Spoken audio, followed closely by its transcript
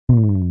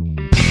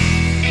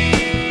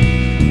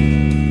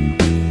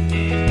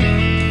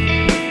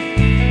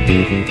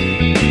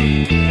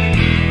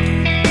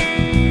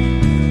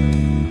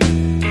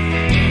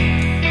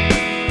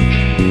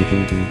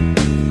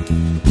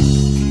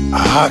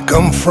I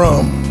come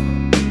from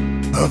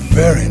a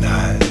very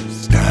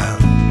nice town,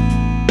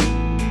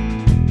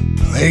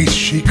 place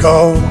she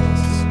calls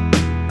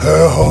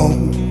her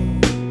home.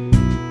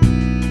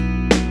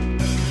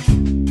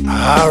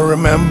 I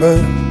remember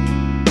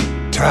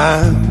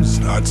times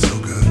not so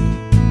good,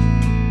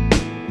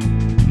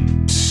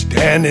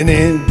 standing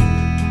in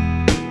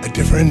a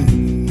different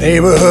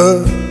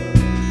neighborhood.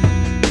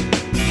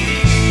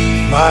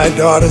 My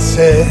daughter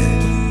said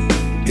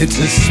it's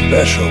a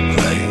special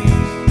place.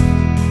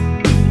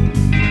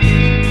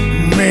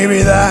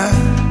 Maybe that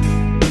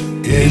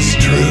is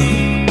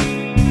true,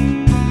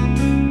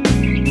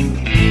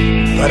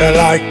 but I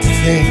like to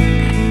think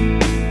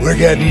we're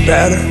getting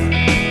better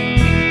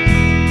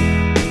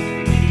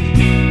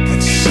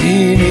at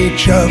seeing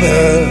each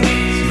other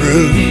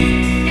through.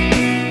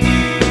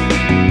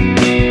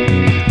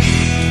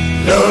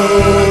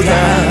 Low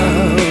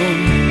down,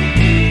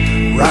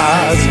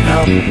 rising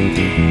up,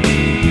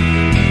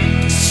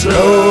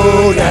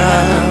 slow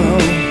down,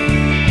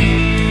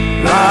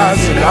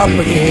 rising up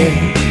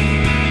again.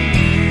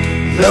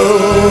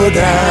 Low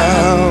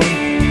down,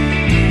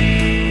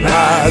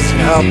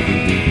 rising up,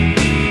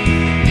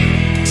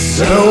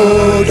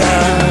 slow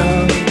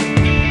down,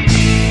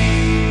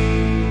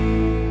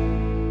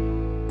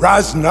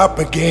 rising up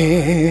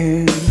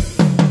again.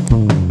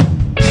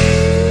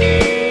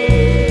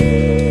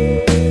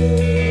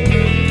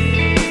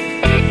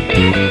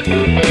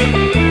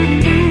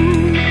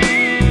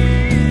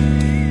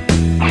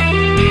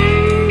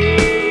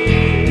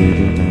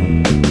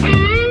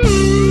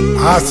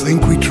 I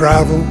think we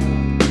travel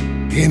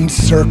in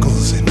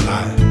circles in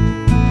life,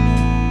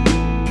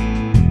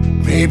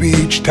 maybe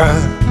each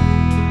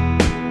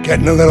time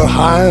getting a little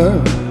higher,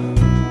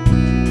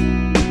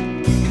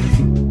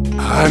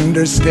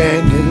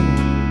 understanding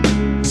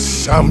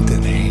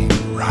something ain't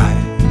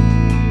right.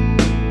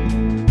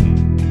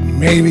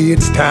 Maybe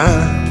it's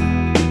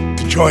time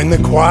to join the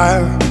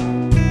choir,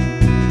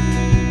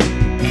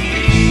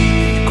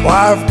 the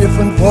choir of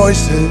different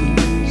voices,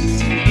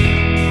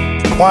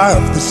 the choir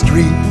of the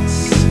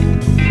streets,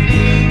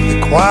 the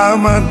choir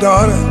my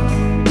daughter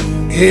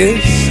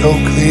is so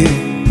clear,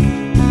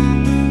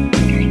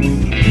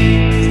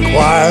 the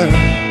choir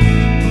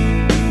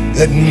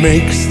that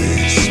makes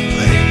this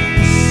place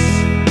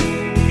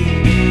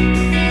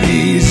the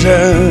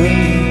reason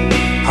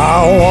I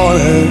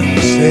wanna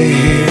stay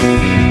here.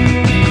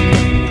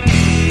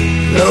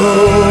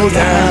 Low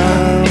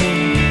down,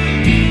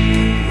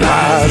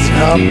 rising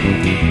up,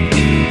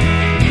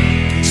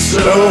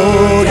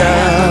 slow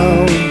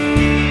down,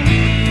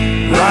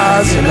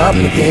 rising up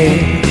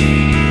again.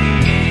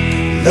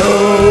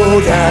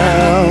 Low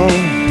down,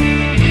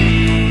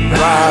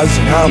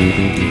 rising up,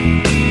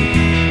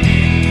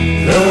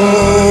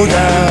 low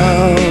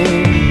down,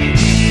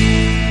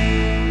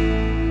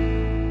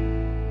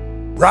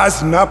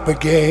 rising up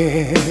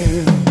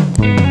again.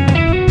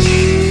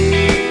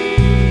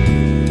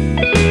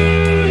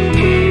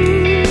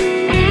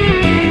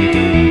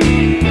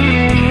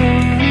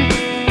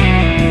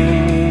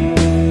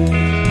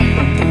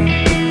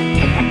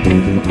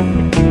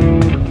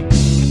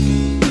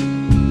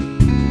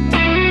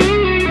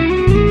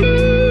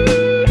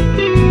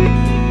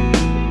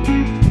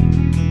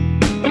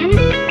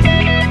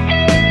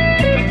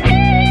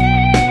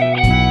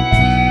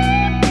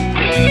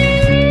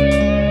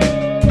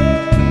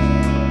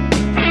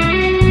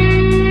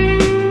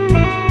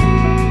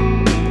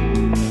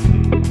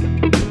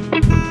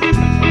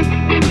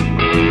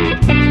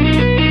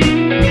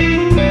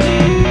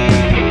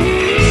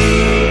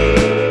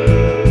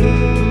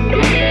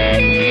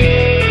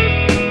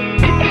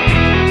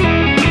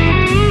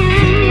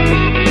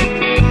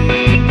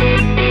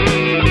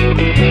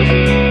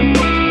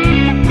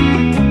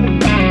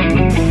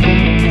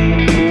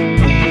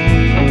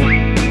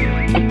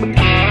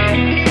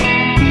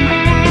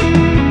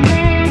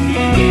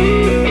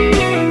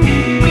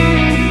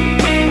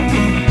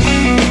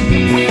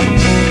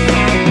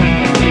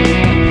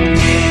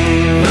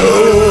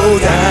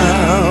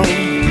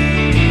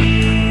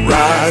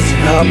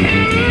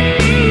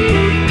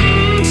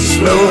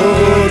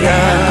 Slow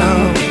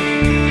down,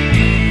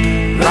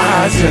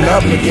 rising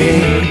up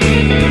again.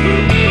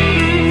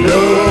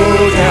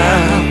 Low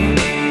down,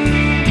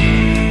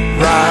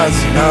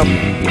 rising up,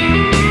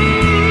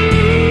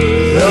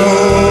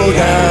 low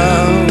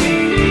down,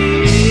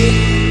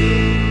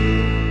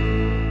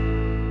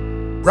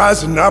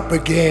 rising up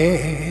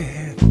again.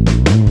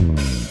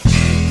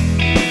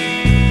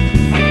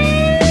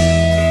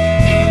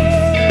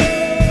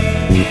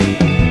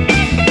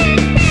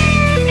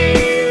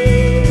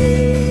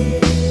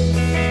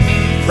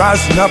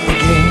 Rising up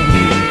again.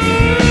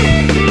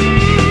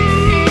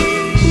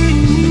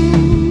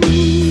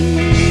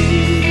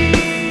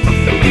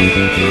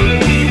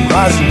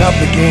 Rising up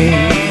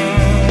again.